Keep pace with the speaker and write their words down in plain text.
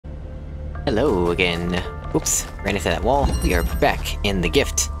Hello again. Oops, ran into that wall. We are back in the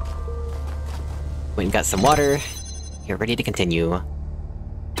gift. Went and got some water. You're ready to continue.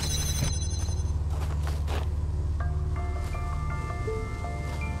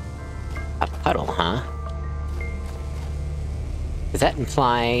 A puddle, huh? Does that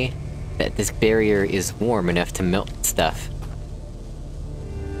imply that this barrier is warm enough to melt stuff?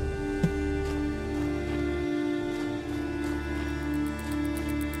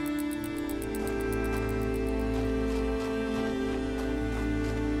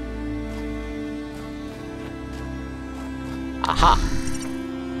 Aha!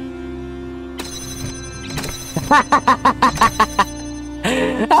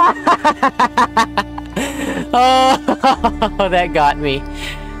 Oh, that got me.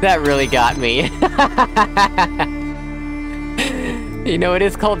 That really got me. You know, it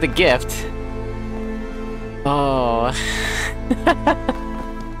is called the gift. Oh.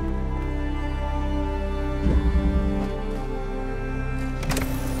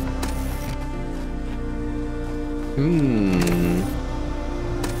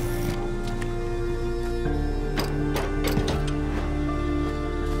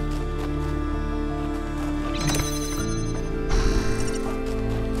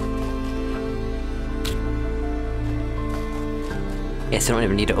 Guess I don't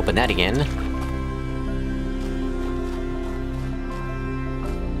even need to open that again.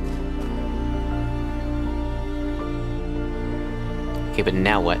 Okay, but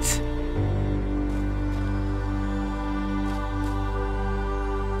now what?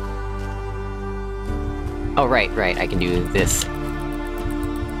 Oh, right, I can do this.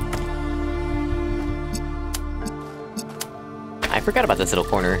 I forgot about this little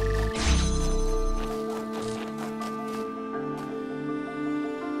corner.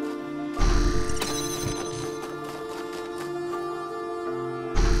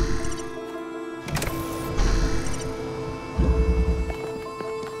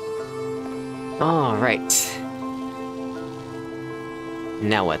 Alright.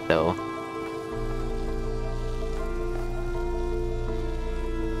 Now what, though?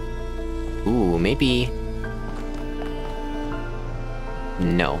 Ooh, maybe...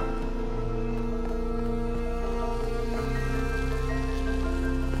 No.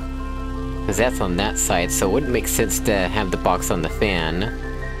 Because that's on that side, so it wouldn't make sense to have the box on the fan.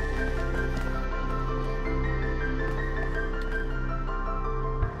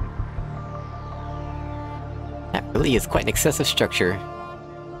 That really is quite an excessive structure.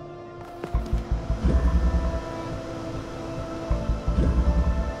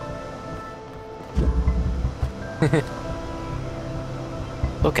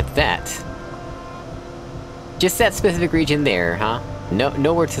 Look at that. Just that specific region there, huh? No,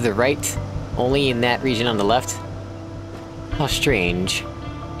 nowhere to the right, only in that region on the left? How strange.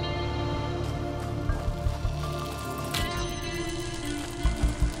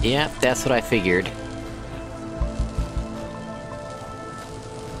 Yep, that's what I figured.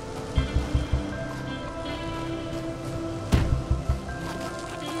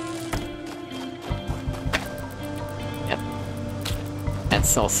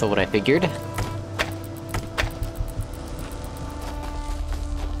 That's also what I figured.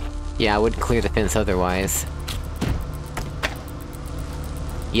 Yeah, I wouldn't clear the fence otherwise.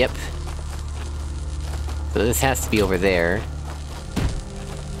 Yep. So this has to be over there.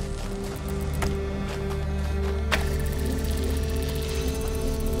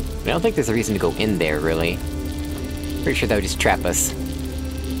 I don't think there's a reason to go in there, really. Pretty sure that would just trap us.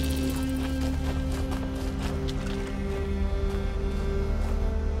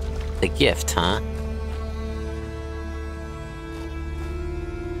 The gift, huh?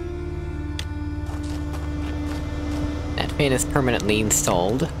 That fan is permanently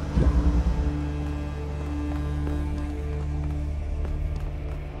installed.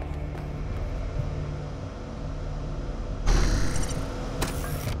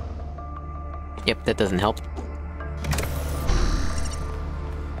 Yep, that doesn't help.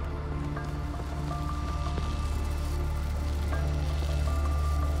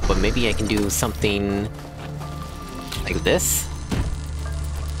 But maybe I can do something... like this?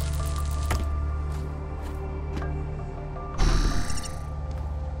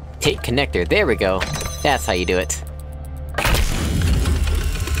 Take connector, there we go! That's how you do it.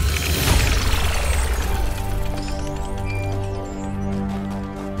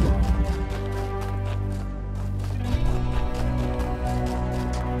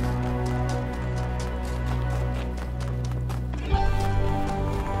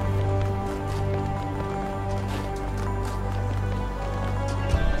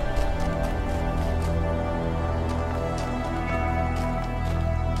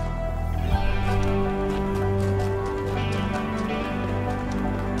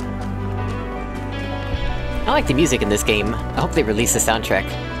 I like the music in this game. I hope they release the soundtrack.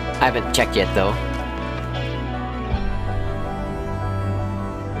 I haven't checked yet, though.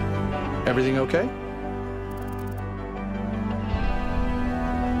 Everything okay?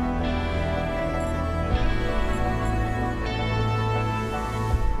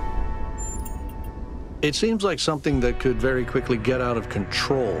 It seems like something that could very quickly get out of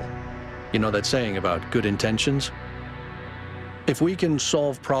control. You know that saying about good intentions? If we can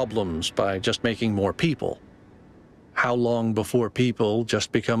solve problems by just making more people, how long before people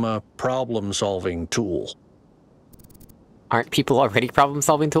just become a problem-solving tool? Aren't people already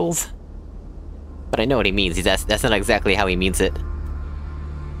problem-solving tools? But I know what he means. That's not exactly how he means it.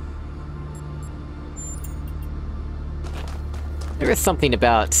 There is something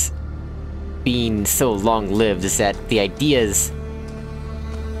about being so long-lived is that the ideas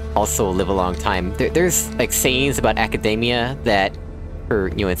also live a long time. There's, like, sayings about academia that, for,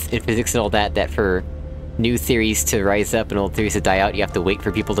 you know, in physics and all that, that for new theories to rise up and old theories to die out, you have to wait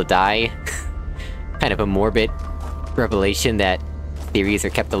for people to die. Kind of a morbid revelation that theories are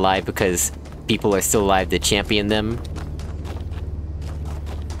kept alive because people are still alive to champion them.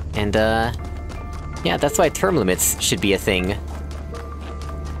 And, yeah, that's why term limits should be a thing.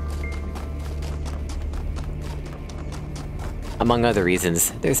 Among other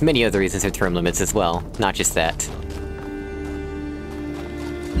reasons. There's many other reasons for term limits as well, not just that.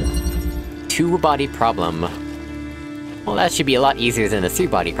 Two-body problem. Well, that should be a lot easier than the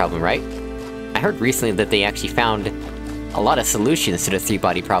three-body problem, right? I heard recently that they actually found a lot of solutions to the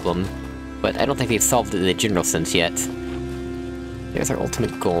three-body problem, but I don't think they've solved it in the general sense yet. There's our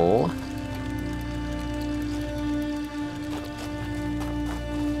ultimate goal.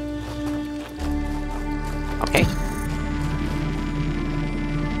 Okay.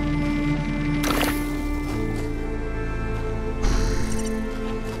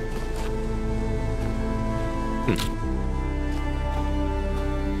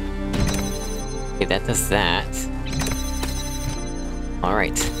 Okay, that does that.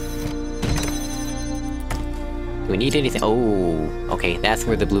 Alright. Do we need anything? Oh, okay, that's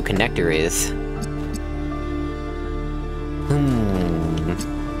where the blue connector is.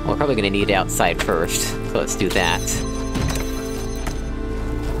 We're probably gonna need it outside first, so let's do that.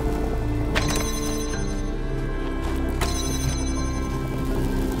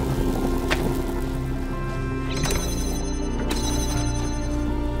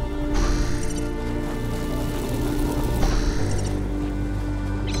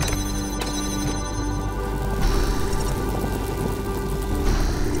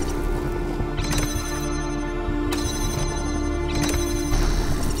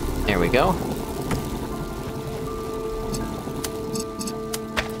 There we go.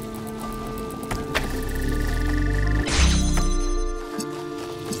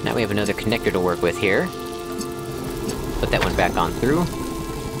 So now we have another connector to work with here. Put that one back on through.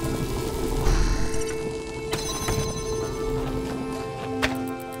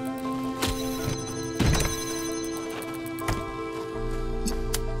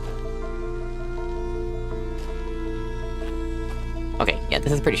 Okay, yeah,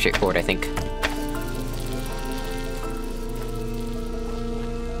 this is pretty straightforward, I think.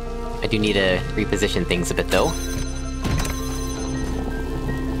 I do need to reposition things a bit, though.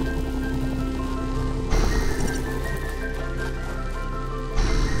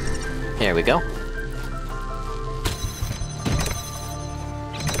 There we go.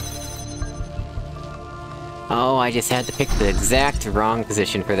 Oh, I just had to pick the exact wrong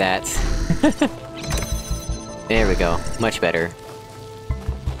position for that. There we go. Much better.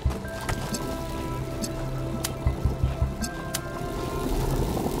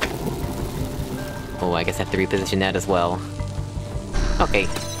 Oh, I guess I have to reposition that as well. Okay.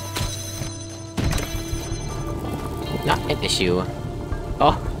 Not an issue.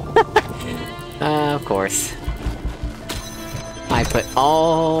 Oh! Of course. I put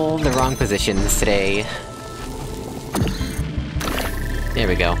all the wrong positions today. There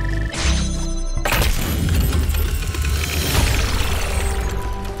we go.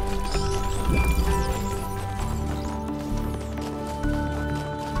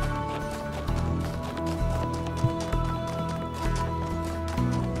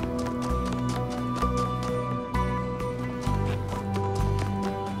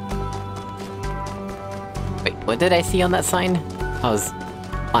 Wait, what did I see on that sign? I was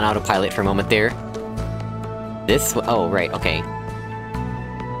on autopilot for a moment there. This? Oh, right, okay.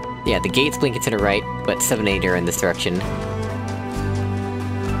 Yeah, the gate's blinking to the right, but 7 and 8 are in this direction.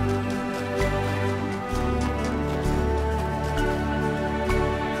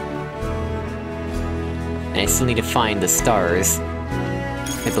 And I still need to find the stars.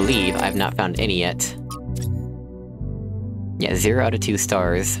 I believe I've not found any yet. Yeah, 0 out of 2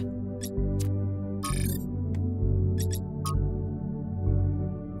 stars.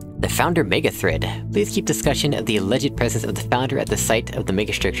 The Founder Megathread. Please keep discussion of the alleged presence of the Founder at the site of the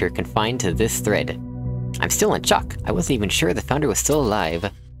megastructure confined to this thread. I'm still in shock. I wasn't even sure the Founder was still alive.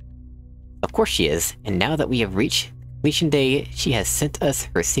 Of course she is, and now that we have reached completion day, she has sent us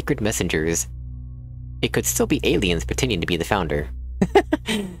her secret messengers. It could still be aliens pretending to be the Founder.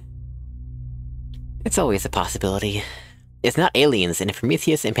 It's always a possibility. It's not aliens, and if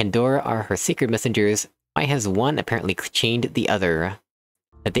Prometheus and Pandora are her secret messengers, why has one apparently chained the other?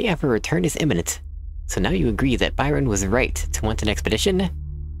 The day of her return is imminent. So now you agree that Byron was right to want an expedition?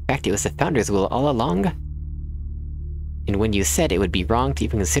 In fact, it was the Founder's will all along? And when you said it would be wrong to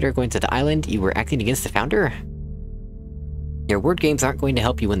even consider going to the island, you were acting against the Founder? Your word games aren't going to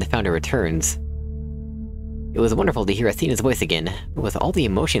help you when the Founder returns. It was wonderful to hear Athena's voice again, but with all the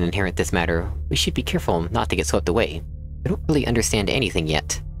emotion inherent in this matter, we should be careful not to get swept away. We don't really understand anything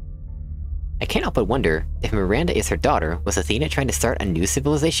yet. I can't help but wonder, if Miranda is her daughter, was Athena trying to start a new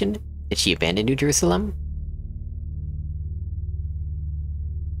civilization? Did she abandon New Jerusalem?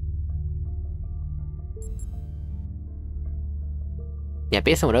 Yeah,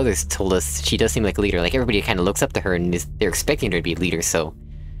 based on what others told us, she does seem like a leader. Like, everybody kind of looks up to her and they're expecting her to be a leader, so...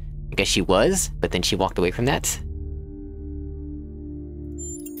 I guess she was, but then she walked away from that.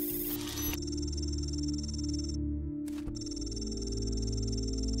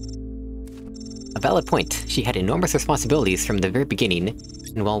 A valid point. She had enormous responsibilities from the very beginning,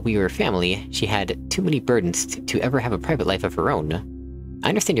 and while we were family, she had too many burdens to ever have a private life of her own. I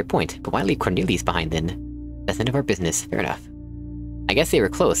understand your point, but why leave Cornelius behind then? That's none of our business, fair enough. I guess they were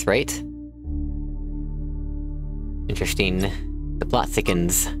close, right? Interesting. The plot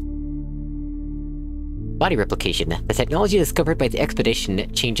thickens. Body replication. The technology discovered by the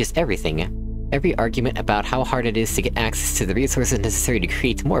expedition changes everything. Every argument about how hard it is to get access to the resources necessary to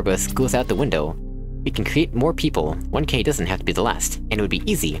create more of us goes out the window. We can create more people. 1K doesn't have to be the last, and it would be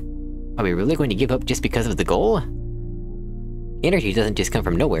easy. Are we really going to give up just because of the goal? Energy doesn't just come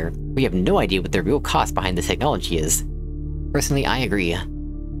from nowhere. We have no idea what the real cost behind this technology is. Personally, I agree.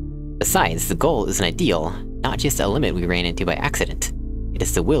 Besides, the goal is an ideal, not just a limit we ran into by accident. It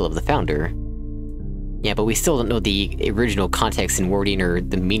is the will of the Founder. Yeah, but we still don't know the original context and wording or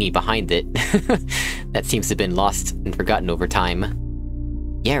the meaning behind it. That seems to have been lost and forgotten over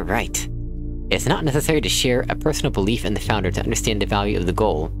time. Yeah, right. It's not necessary to share a personal belief in the Founder to understand the value of the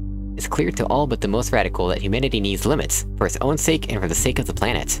goal. It's clear to all but the most radical that humanity needs limits, for its own sake and for the sake of the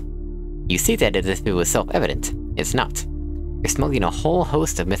planet. You say that as if it was self-evident. It's not. You're smuggling a whole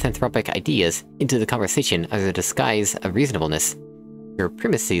host of misanthropic ideas into the conversation under the disguise of reasonableness. Your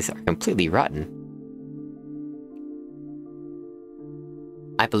premises are completely rotten.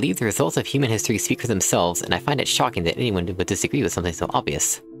 I believe the results of human history speak for themselves, and I find it shocking that anyone would disagree with something so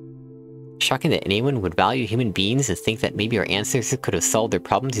obvious. Shocking that anyone would value human beings and think that maybe our ancestors could have solved their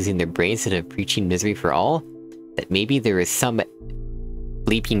problems using their brains instead of preaching misery for all? That maybe there is some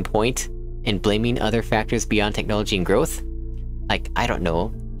bleeping point in blaming other factors beyond technology and growth? Like, I don't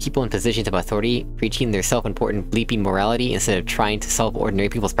know, people in positions of authority preaching their self-important bleeping morality instead of trying to solve ordinary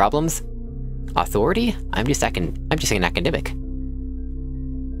people's problems? Authority? I'm just an academic.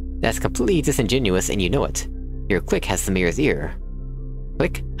 That's completely disingenuous, and you know it. Your clique has the mayor's ear.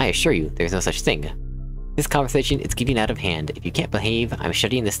 Clique? I assure you, there's no such thing. This conversation is getting out of hand. If you can't behave, I'm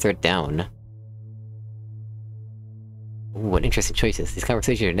shutting this thread down. Ooh, what interesting choices. These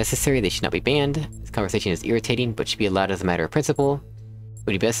conversations are necessary, they should not be banned. This conversation is irritating, but should be allowed as a matter of principle. It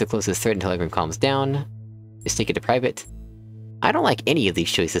would be best to close this thread until everyone calms down. Just take it to private. I don't like any of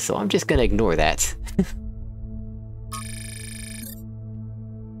these choices, so I'm just gonna ignore that.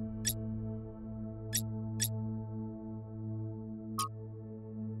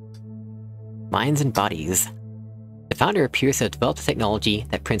 Minds and bodies. The Founder appears to have developed a technology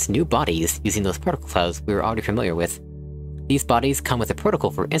that prints new bodies using those particle clouds we were already familiar with. These bodies come with a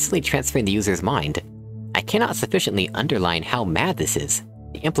protocol for instantly transferring the user's mind. I cannot sufficiently underline how mad this is.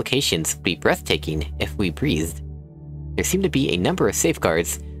 The implications would be breathtaking if we breathed. There seem to be a number of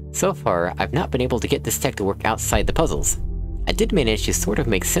safeguards. So far, I've not been able to get this tech to work outside the puzzles. I did manage to sort of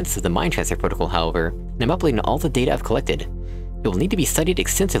make sense of the mind transfer protocol, however, and I'm uploading all the data I've collected. It will need to be studied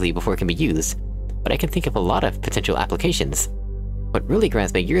extensively before it can be used, but I can think of a lot of potential applications. What really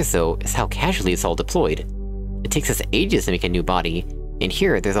grinds my gears, though, is how casually it's all deployed. It takes us ages to make a new body, and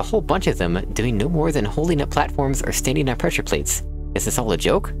here there's a whole bunch of them doing no more than holding up platforms or standing on pressure plates. Is this all a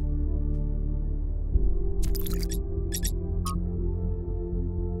joke?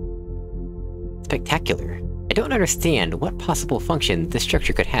 Spectacular. I don't understand what possible function this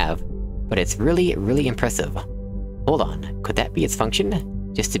structure could have, but it's really, really impressive. Hold on, could that be its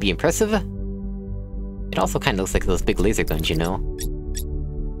function? Just to be impressive? It also kinda looks like those big laser guns, you know?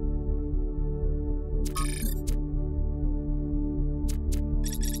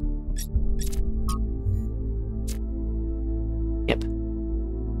 Yep.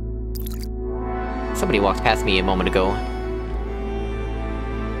 Somebody walked past me a moment ago.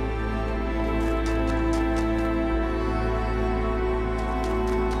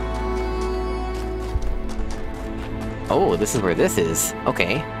 Oh, this is where this is.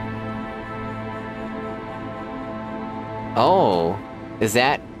 Okay. Oh, is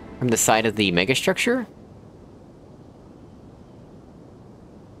that from the side of the megastructure?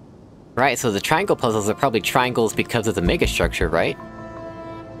 Right, so the triangle puzzles are probably triangles because of the megastructure, right?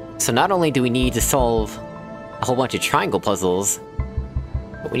 So not only do we need to solve a whole bunch of triangle puzzles,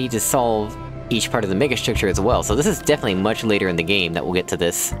 but we need to solve each part of the megastructure as well. So this is definitely much later in the game that we'll get to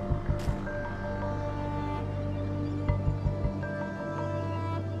this.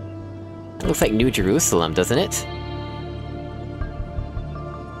 It looks like New Jerusalem, doesn't it?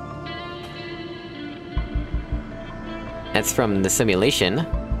 That's from the simulation.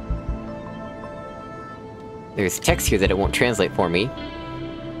 There's text here that it won't translate for me.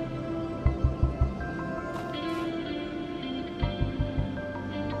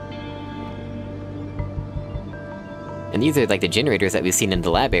 And these are like the generators that we've seen in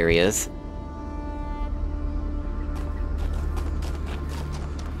the lab areas.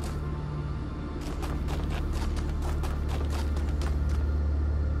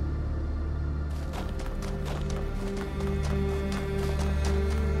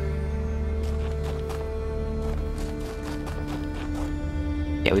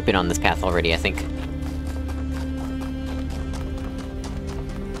 Yeah, we've been on this path already, I think.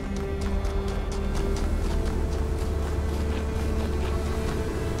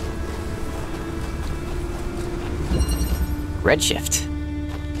 Redshift.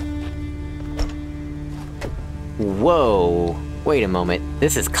 Whoa! Wait a moment,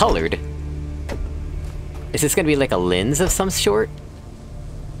 this is colored! Is this gonna be like a lens of some sort?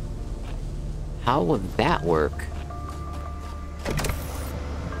 How will that work?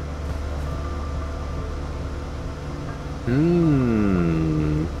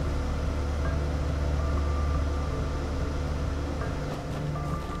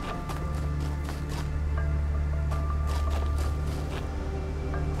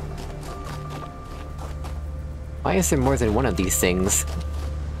 Why is there more than one of these things?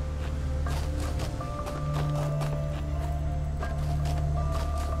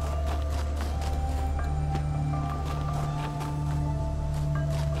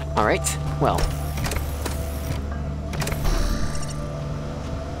 Alright, well.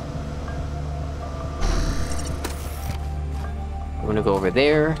 I'm gonna go over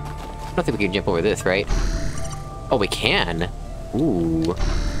there. I don't think we can jump over this, right? Oh, we can! Ooh.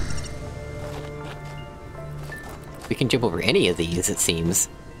 We can jump over any of these, it seems.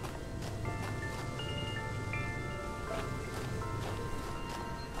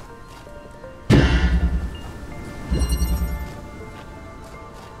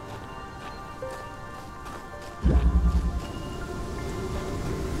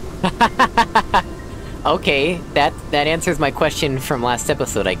 Okay, that answers my question from last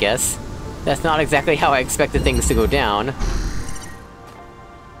episode, I guess. That's not exactly how I expected things to go down.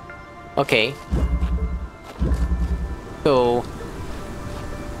 Okay. So...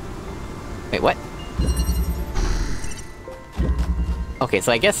 Wait, what? Okay,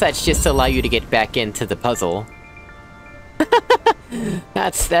 so I guess that's just to allow you to get back into the puzzle.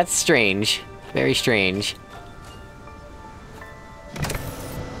 That's strange. Very strange.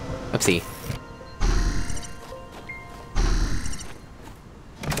 Oopsie.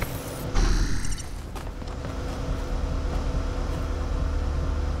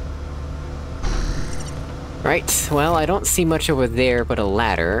 Right, well, I don't see much over there but a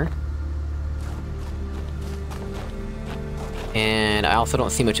ladder. And I also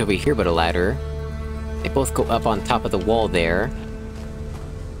don't see much over here but a ladder. They both go up on top of the wall there.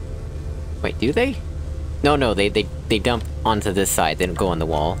 Wait, do they? No, they dump onto this side, they don't go on the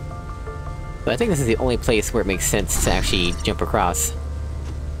wall. But I think this is the only place where it makes sense to actually jump across.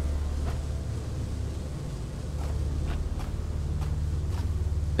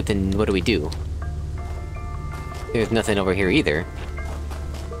 But then, what do we do? There's nothing over here either.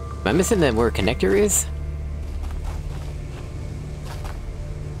 Am I missing where a connector is?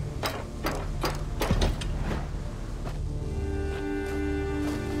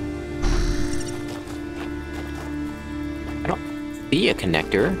 I don't see a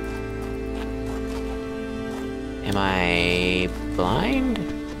connector. Am I blind?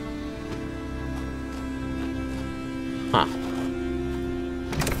 Huh.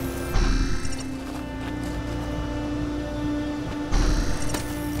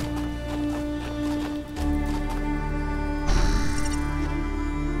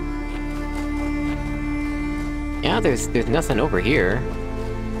 Yeah, there's nothing over here.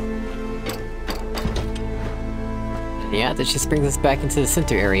 Yeah, this just brings us back into the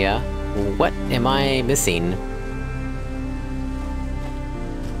center area. What am I missing?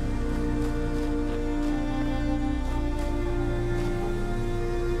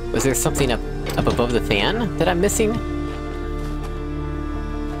 Was there something up above the fan that I'm missing?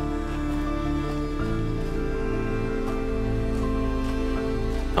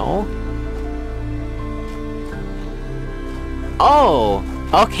 No? Oh!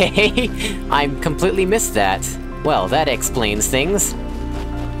 Okay! I completely missed that. Well, that explains things.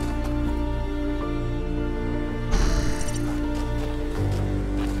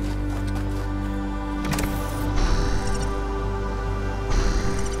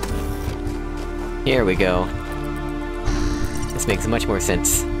 Here we go. This makes much more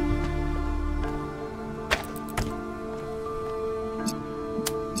sense.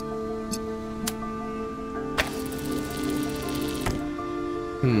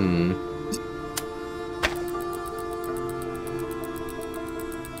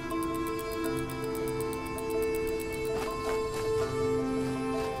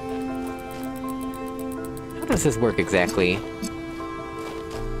 How does this work exactly?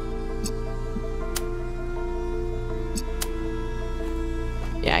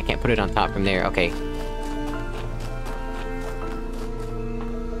 Yeah, I can't put it on top from there, okay.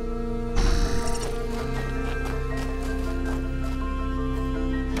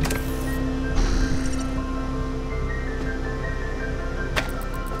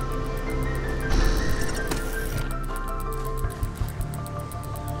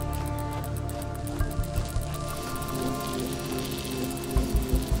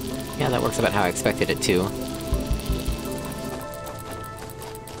 Yeah, that works about how I expected it to.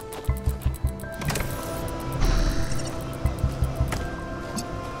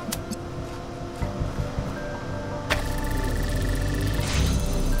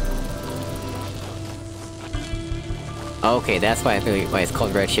 Okay, that's why it's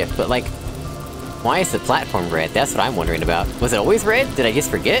called Redshift, but like... why is the platform red? That's what I'm wondering about. Was it always red? Did I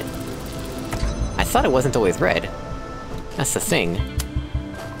just forget? I thought it wasn't always red. That's the thing.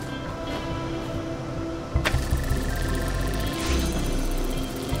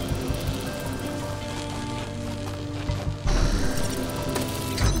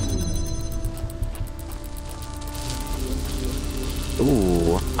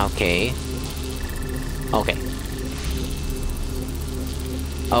 Ooh, okay. Okay.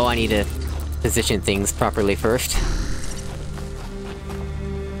 Oh, I need to position things properly first.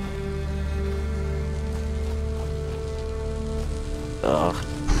 Ugh.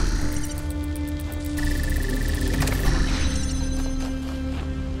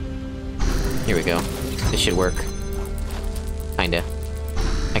 Here we go. This should work. Kinda.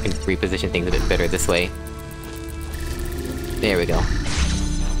 I can reposition things a bit better this way. There we go.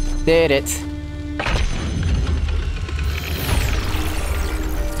 Did it!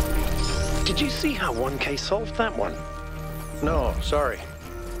 Did you see how 1K solved that one? No, sorry.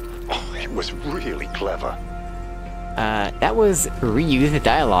 Oh, it was really clever. That was reused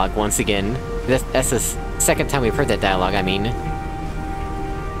dialogue once again. That's the second time we've heard that dialogue, I mean.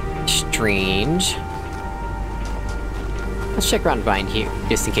 Strange. Let's check around behind here,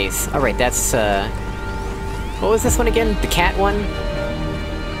 just in case. Alright, that's, what was this one again? The cat one?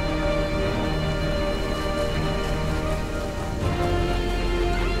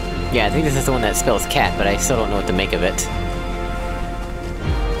 Yeah, I think this is the one that spells cat, but I still don't know what to make of it.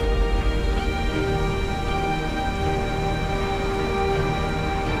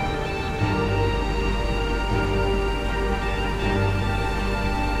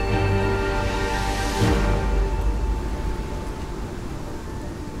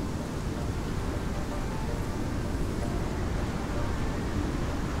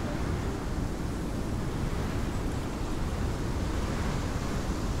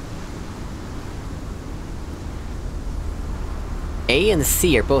 A and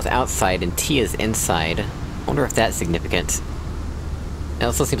C are both outside, and T is inside. I wonder if that's significant. It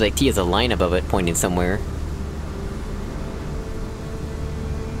also seems like T has a line above it, pointing somewhere.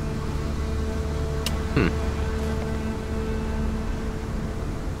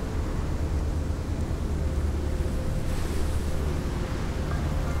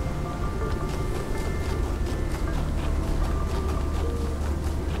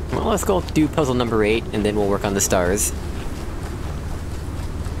 Well, let's go do puzzle number 8, and then we'll work on the stars.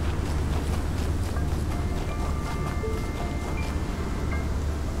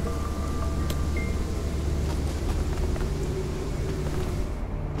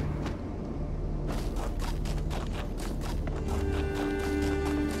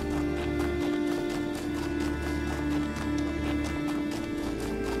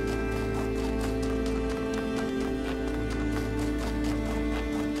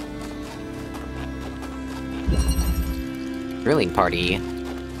 Drilling party.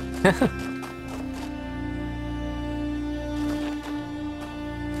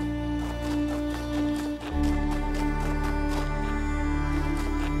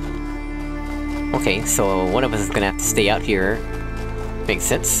 Okay, so one of us is gonna have to stay out here. Makes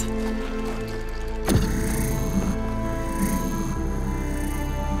sense.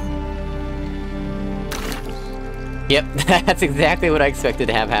 Yep, that's exactly what I expected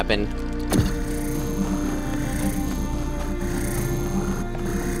to have happen.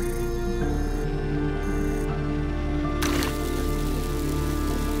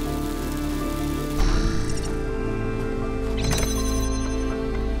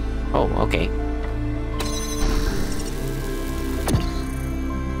 Oh, okay.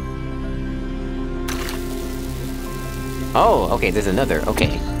 Oh, okay, there's another,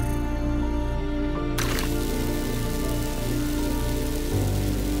 okay.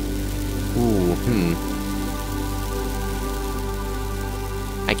 Ooh,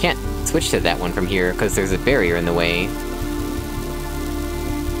 I can't switch to that one from here, because there's a barrier in the way.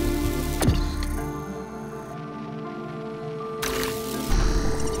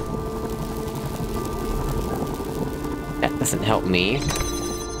 That doesn't help me.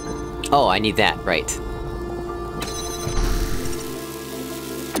 Oh, I need that, right.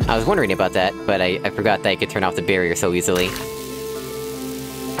 I was wondering about that, but I forgot that I could turn off the barrier so easily.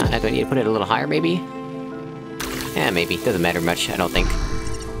 Do I need to put it a little higher, maybe? Yeah, maybe. Doesn't matter much, I don't think.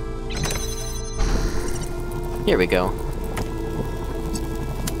 Here we go.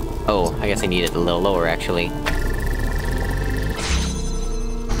 Oh, I guess I need it a little lower, actually.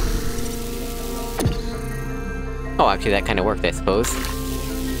 Oh, actually that kinda worked, I suppose.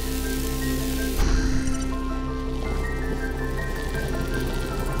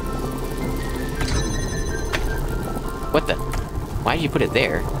 What the? Why did you put it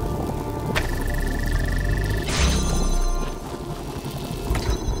there?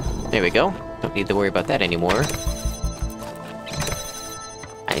 There we go. Don't need to worry about that anymore.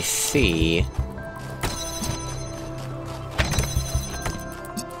 I see.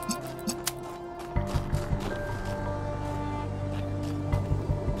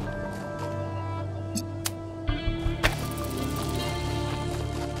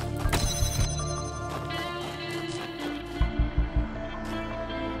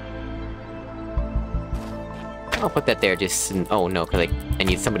 I'll put that there just... oh no, cause I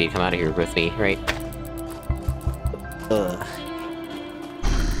need somebody to come out of here with me, right? Ugh.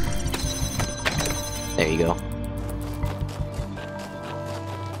 There you go.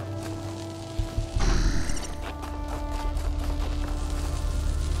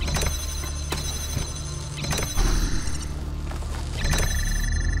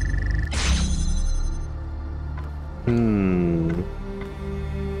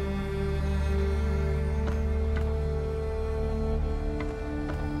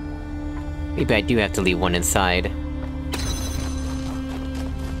 Maybe I do have to leave one inside.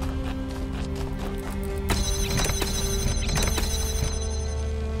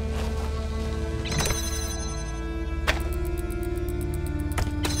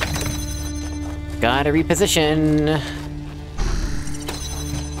 Gotta reposition!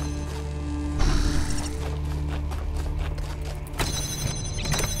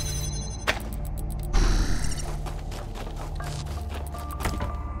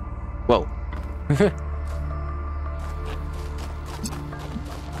 Whoa.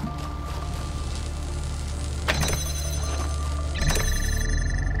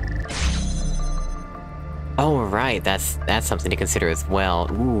 Oh, right, that's something to consider as well.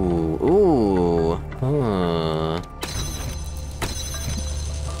 Ooh, ooh.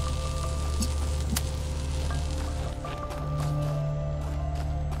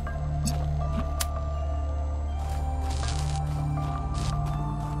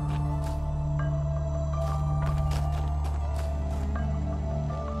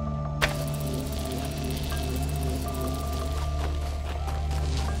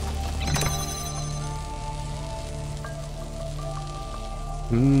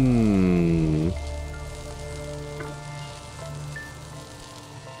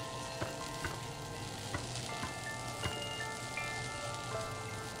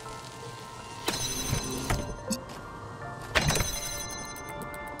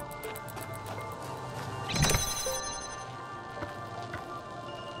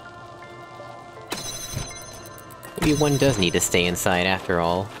 Maybe one does need to stay inside after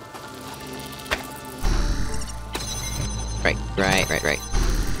all. Right.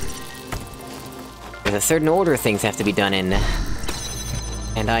 There's a certain order things have to be done in...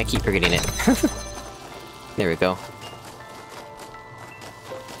 and I keep forgetting it. There we go.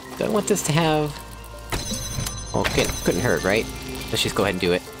 Don't want this to have... Okay, couldn't hurt, right? Let's just go ahead and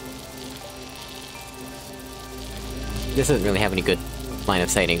do it. This doesn't really have any good line of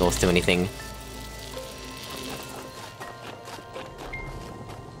sight angles to anything.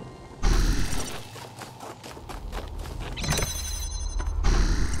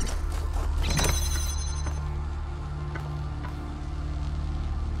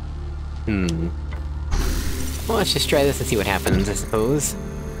 Well, let's just try this and see what happens, I suppose.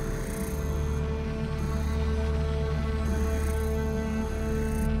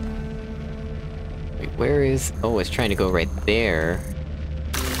 Wait, where is... Oh, it's trying to go right there.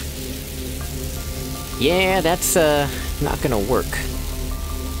 Yeah, that's, not gonna work.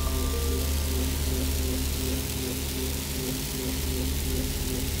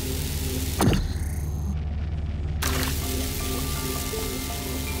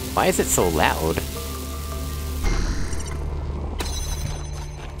 Why is it so loud?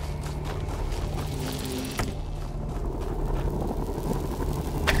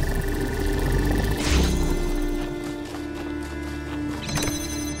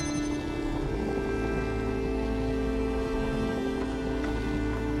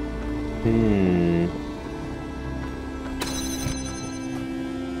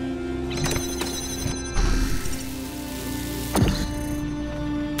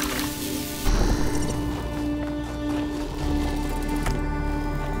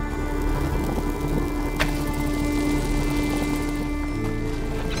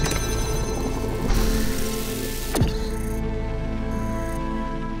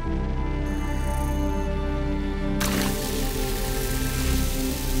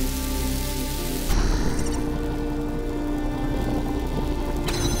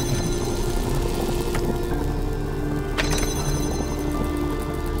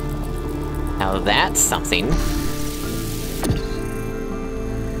 Now that's something.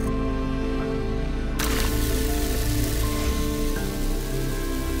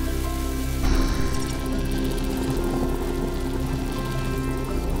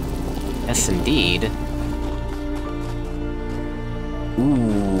 Yes, indeed.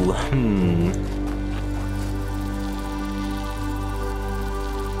 Ooh,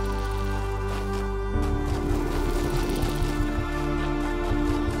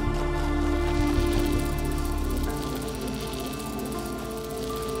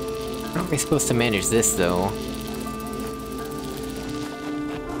 How are we supposed to manage this, though?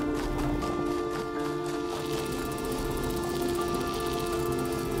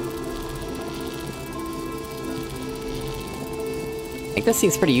 I think this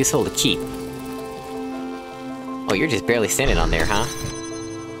seems pretty useful to keep. Oh, you're just barely standing on there, huh?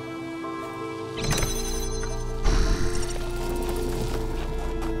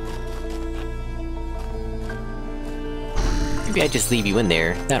 Maybe I just leave you in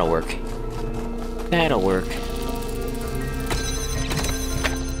there. That'll work. That'll work.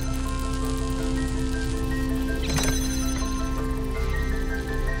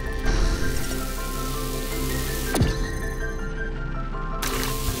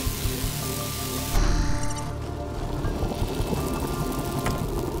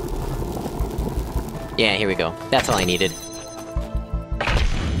 Yeah, here we go. That's all I needed.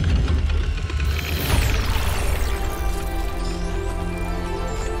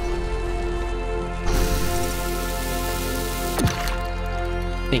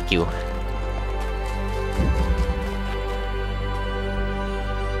 Thank you.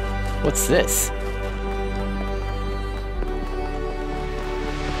 What's this?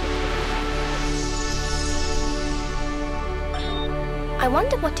 I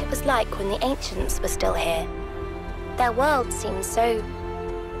wonder what it was like when the ancients were still here. Their world seems so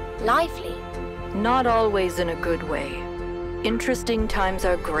lively. Not always in a good way. Interesting times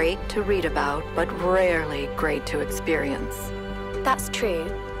are great to read about, but rarely great to experience. That's true.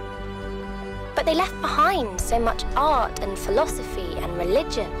 But they left behind so much art and philosophy and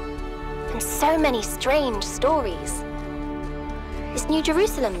religion, and so many strange stories. Is New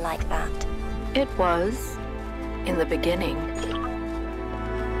Jerusalem like that? It was, in the beginning.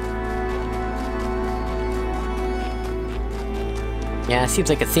 Yeah, it seems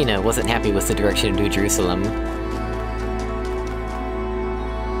like Athena wasn't happy with the direction of New Jerusalem.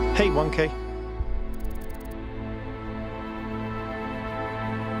 Hey, 1K.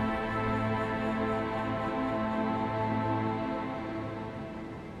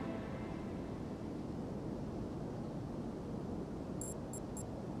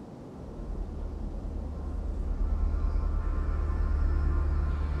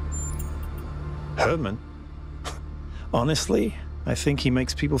 Herman? Honestly, I think he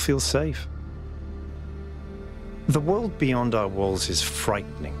makes people feel safe. The world beyond our walls is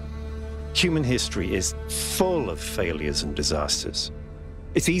frightening. Human history is full of failures and disasters.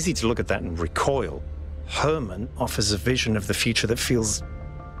 It's easy to look at that and recoil. Herman offers a vision of the future that feels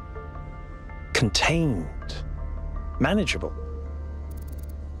contained, manageable.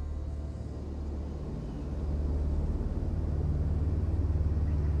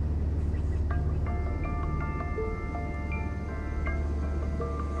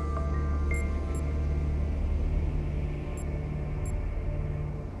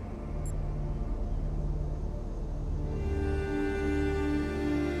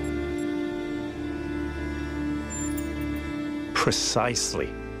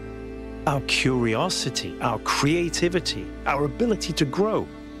 Precisely. Our curiosity, our creativity, our ability to grow.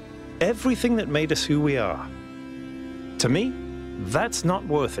 Everything that made us who we are. To me, that's not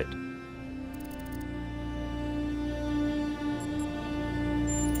worth it.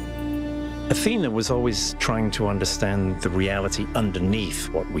 Athena was always trying to understand the reality underneath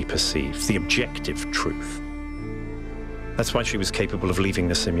what we perceive, the objective truth. That's why she was capable of leaving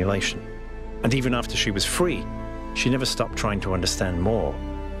the simulation. And even after she was free, she never stopped trying to understand more.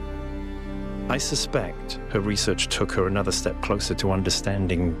 I suspect her research took her another step closer to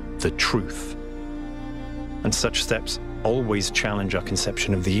understanding the truth. And such steps always challenge our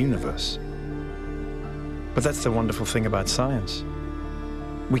conception of the universe. But that's the wonderful thing about science.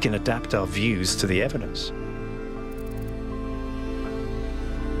 We can adapt our views to the evidence.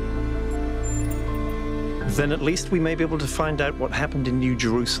 Then at least we may be able to find out what happened in New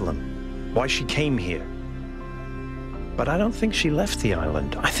Jerusalem, why she came here. But I don't think she left the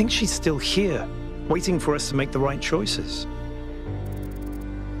island. I think she's still here, waiting for us to make the right choices.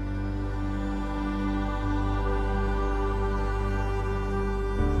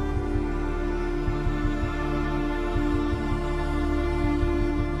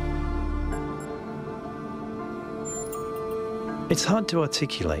 It's hard to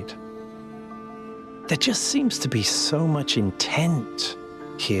articulate. There just seems to be so much intent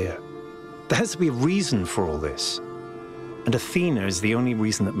here. There has to be a reason for all this. And Athena is the only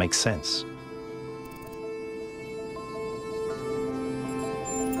reason that makes sense.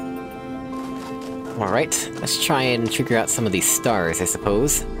 Alright, let's try and figure out some of these stars, I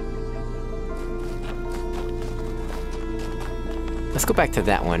suppose. Let's go back to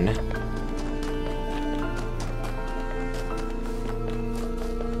that one.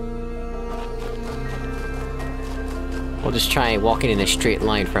 We'll just try walking in a straight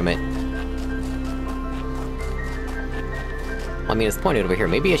line from it. I mean, it's pointed over here.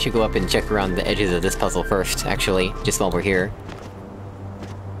 Maybe I should go up and check around the edges of this puzzle first, actually, just while we're here.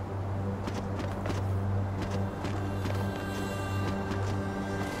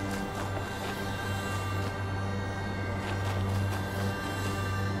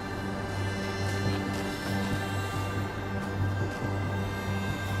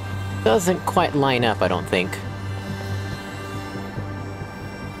 Doesn't quite line up, I don't think.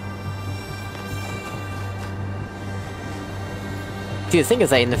 See, the thing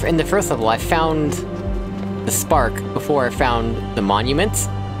is, in the first level, I found the spark before I found the monument.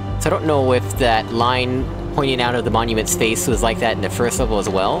 So I don't know if that line pointing out of the monument's face was like that in the first level as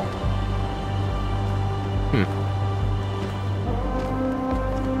well.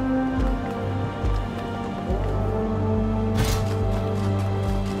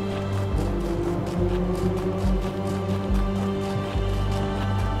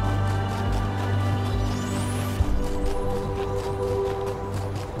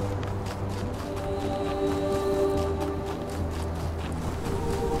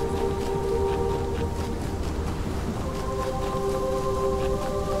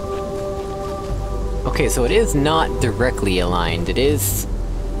 Okay, so it is not directly aligned, it is...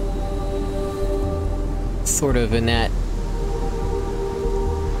 sort of in that...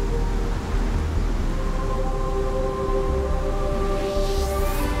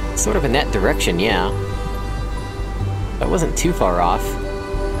 sort of in that direction, yeah. That wasn't too far off.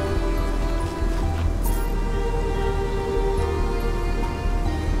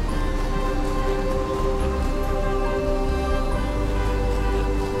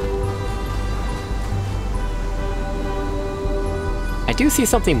 I do see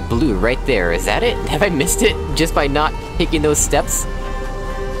something blue right there, is that it? Have I missed it just by not taking those steps?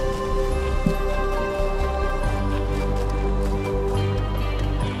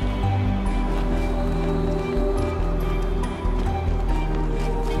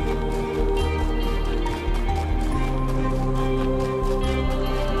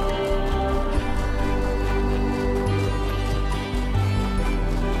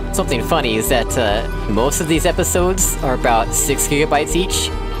 Something funny is that most of these episodes are about 6 gigabytes each.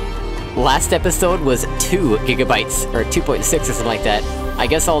 Last episode was 2 gigabytes, or 2.6 or something like that. I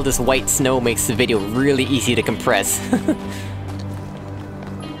guess all this white snow makes the video really easy to compress.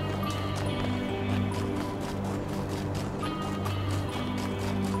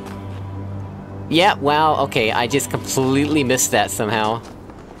 Yeah, wow, okay, I just completely missed that somehow.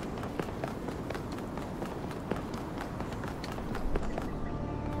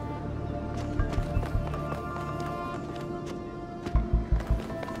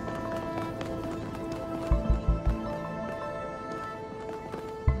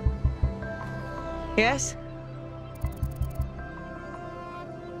 Yes?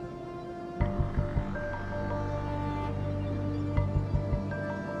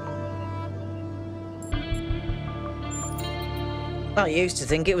 I used to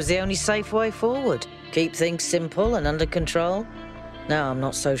think it was the only safe way forward. Keep things simple and under control. Now I'm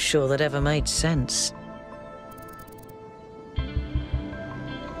not so sure that ever made sense.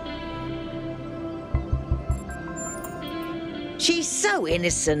 She's so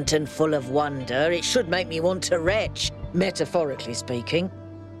innocent and full of wonder, it should make me want to retch, metaphorically speaking.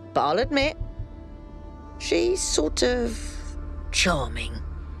 But I'll admit, she's sort of charming.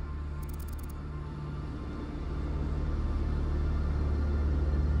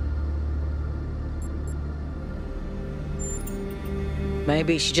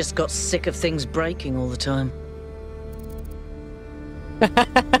 Maybe she just got sick of things breaking all the time.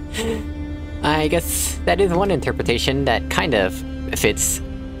 I guess that is one interpretation that kind of fits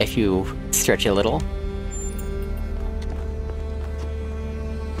if you stretch a little.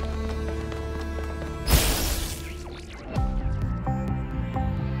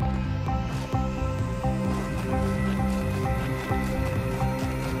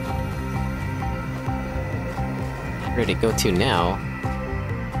 Where to go to now?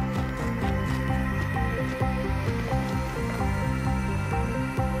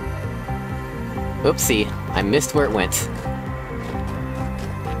 Oopsie, I missed where it went.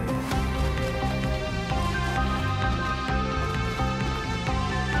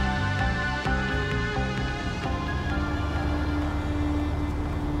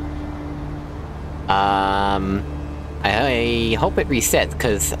 I hope it resets,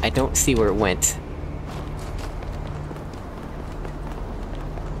 because I don't see where it went.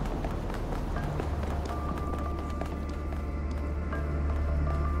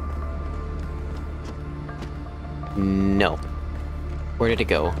 No. Where did it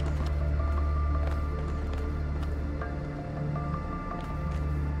go?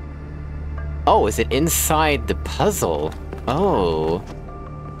 Oh, is it inside the puzzle? Oh.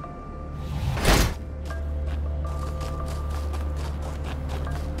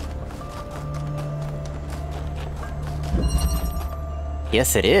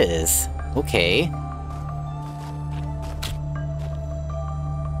 Yes, it is. Okay.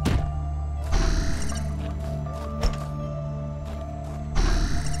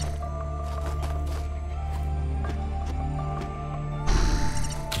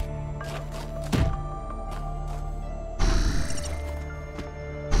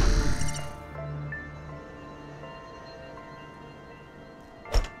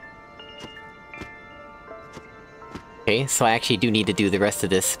 Okay, so I actually do need to do the rest of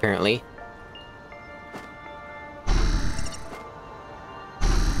this, apparently.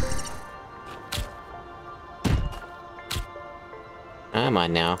 Come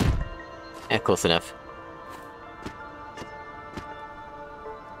on now. Close enough.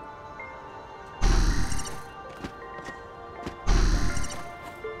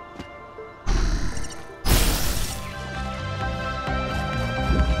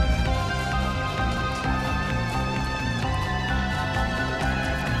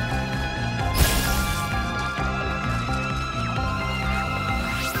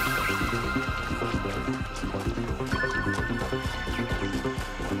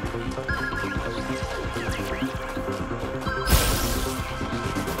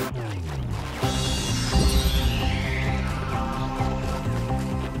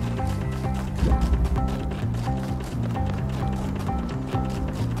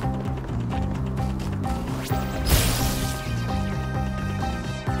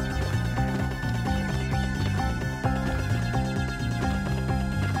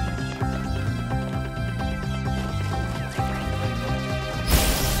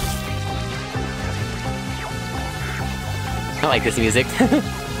 I like this music.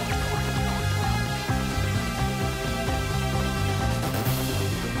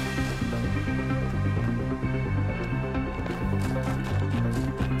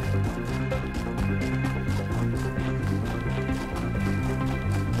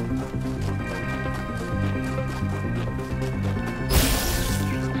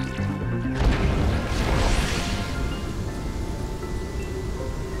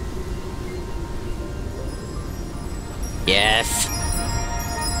 Yes!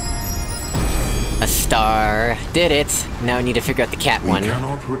 A star! Did it! Now I need to figure out the cat one. We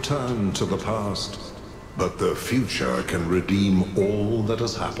cannot return to the past, but the future can redeem all that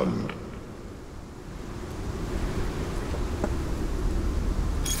has happened.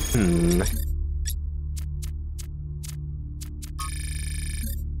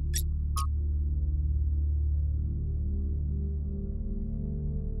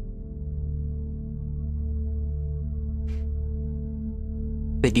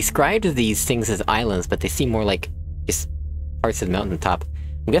 They described these things as islands, but they seem more like just parts of the mountaintop.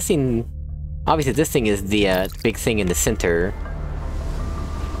 I'm guessing... obviously this thing is the big thing in the center.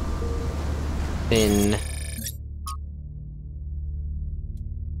 Then...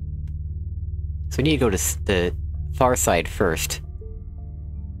 so we need to go to the far side first.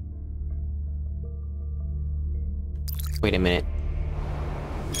 Wait a minute.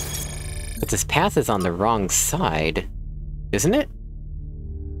 But this path is on the wrong side, isn't it?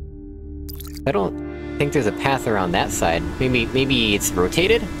 I don't think there's a path around that side. Maybe it's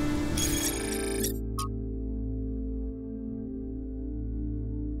rotated?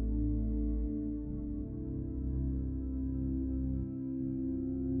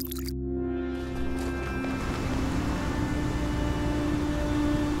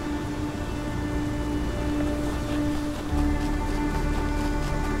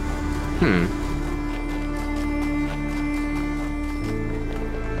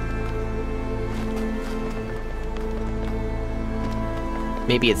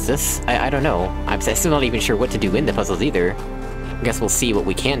 Maybe it's this? I don't know. I'm still not even sure what to do in the puzzles either. I guess we'll see what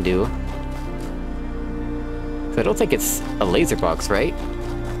we can do. So I don't think it's a laser box, right?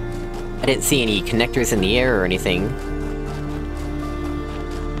 I didn't see any connectors in the air or anything.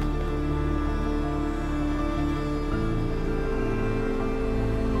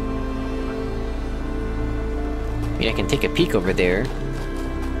 I mean, I can take a peek over there.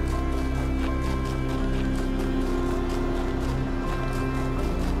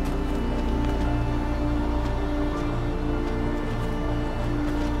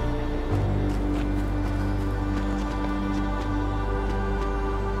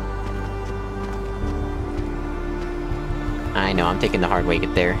 I know, I'm taking the hard way to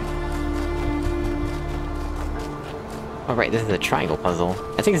get there. Oh right, this is a triangle puzzle.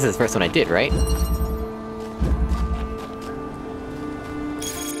 I think this is the first one I did, right?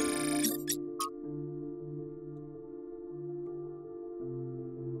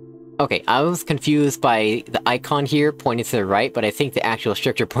 Okay, I was confused by the icon here pointing to the right, but I think the actual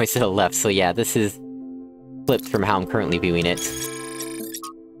structure points to the left, so yeah, this is flipped from how I'm currently viewing it.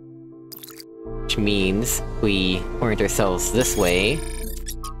 Which means we orient ourselves this way.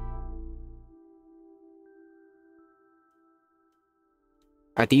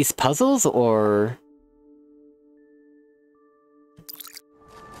 Are these puzzles, or...?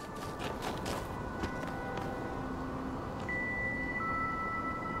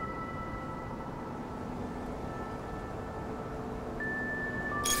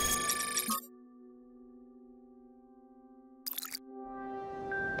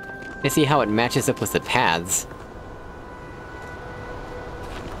 I see how it matches up with the paths.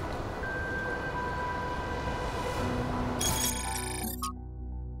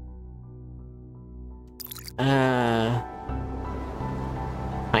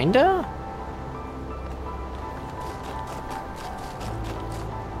 Kinda?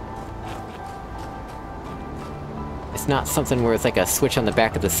 It's not something where it's like a switch on the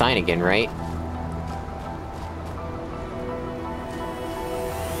back of the sign again, right?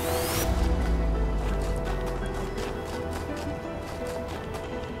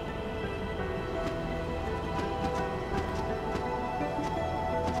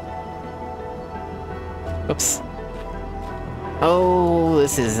 Oops. Oh,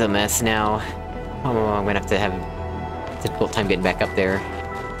 this is a mess now. Oh, I'm gonna have to have a difficult time getting back up there.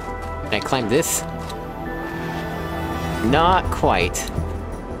 Can I climb this? Not quite.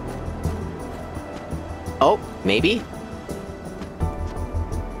 Oh, maybe?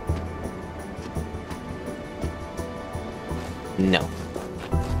 No.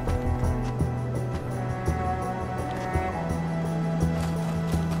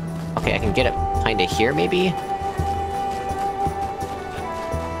 Okay, I can get up kinda here, maybe?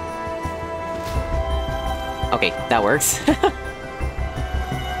 Okay, that works.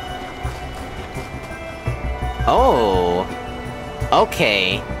 Oh!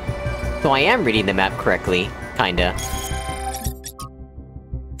 Okay. So I am reading the map correctly. Kinda.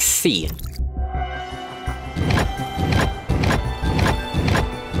 C.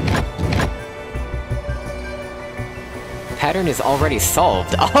 Pattern is already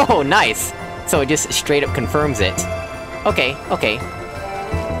solved. Oh, nice! So it just straight up confirms it. Okay, okay.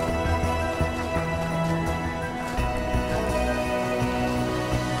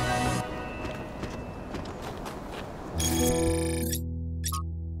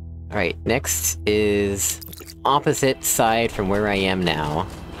 Alright, next is opposite side from where I am now.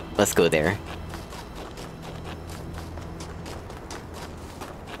 Let's go there.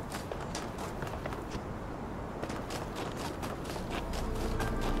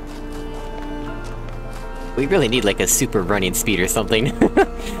 We really need like a super running speed or something.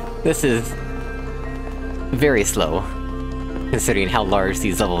 This is very slow, considering how large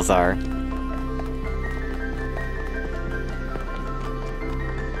these levels are.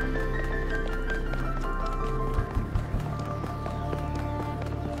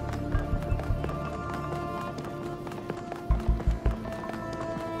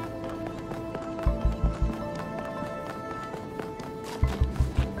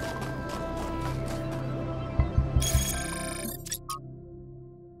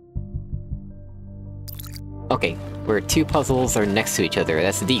 Okay, where two puzzles are next to each other,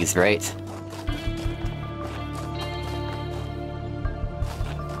 that's these, right?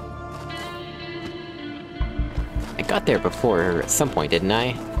 I got there before at some point, didn't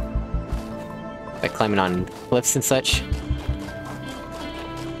I? By climbing on cliffs and such?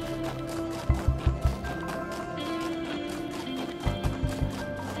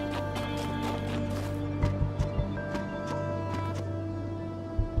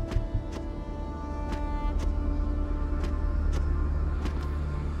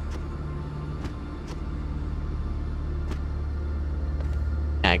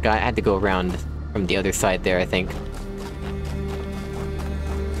 I had to go around from the other side there, I think.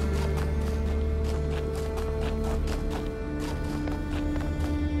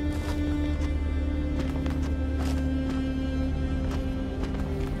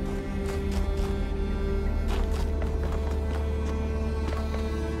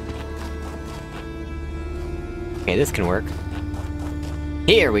 Okay, this can work.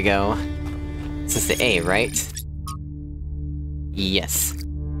 Here we go! This is the A, right? Yes.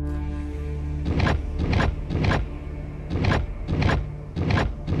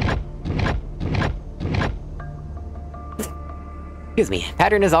 Excuse me,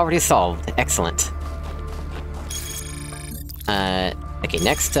 pattern is already solved. Excellent. Okay,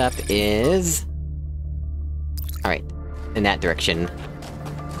 next up is... Alright, in that direction.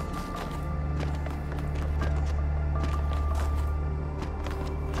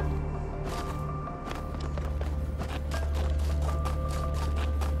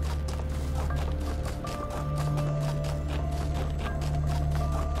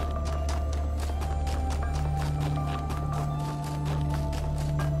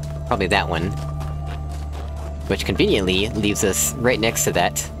 Probably that one. Which conveniently leaves us right next to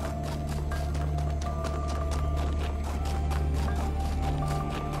that.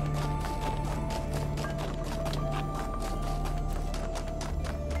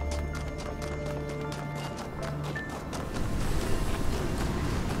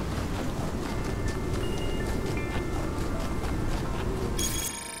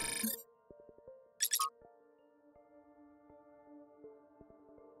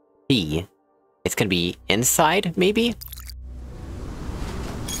 B. It's gonna be inside, maybe?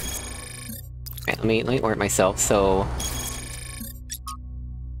 Right, let me order it myself, so...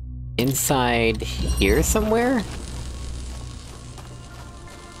 Inside here somewhere?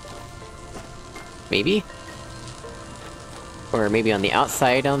 Maybe? Or maybe on the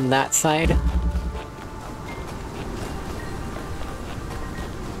outside on that side?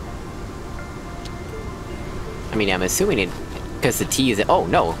 I mean, I'm assuming it... Because the T is... Oh,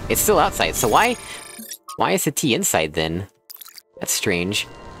 no! It's still outside, so why is the T inside, then? That's strange.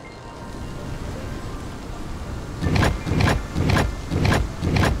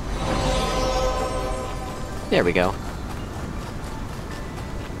 There we go.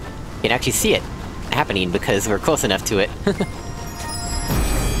 You can actually see it happening because we're close enough to it.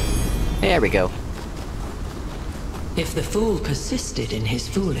 There we go. If the fool persisted in his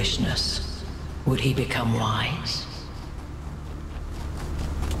foolishness, would he become wise?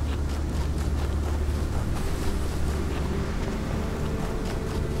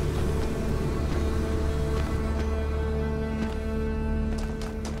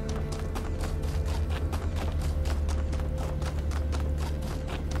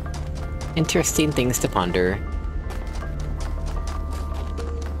 Interesting things to ponder.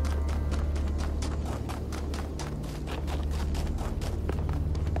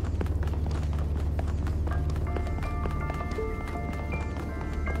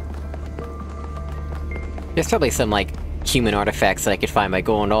 There's probably some, like, human artifacts that I could find by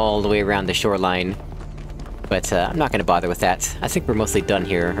going all the way around the shoreline. But I'm not gonna bother with that. I think we're mostly done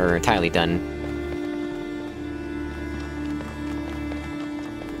here, or entirely done.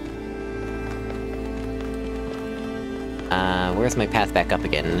 Where's my path back up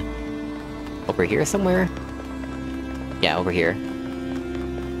again? Over here somewhere? Yeah, over here.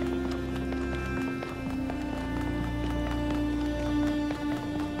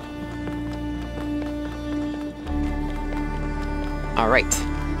 Alright.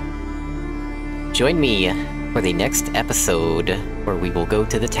 Join me for the next episode, where we will go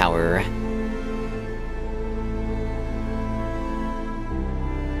to the tower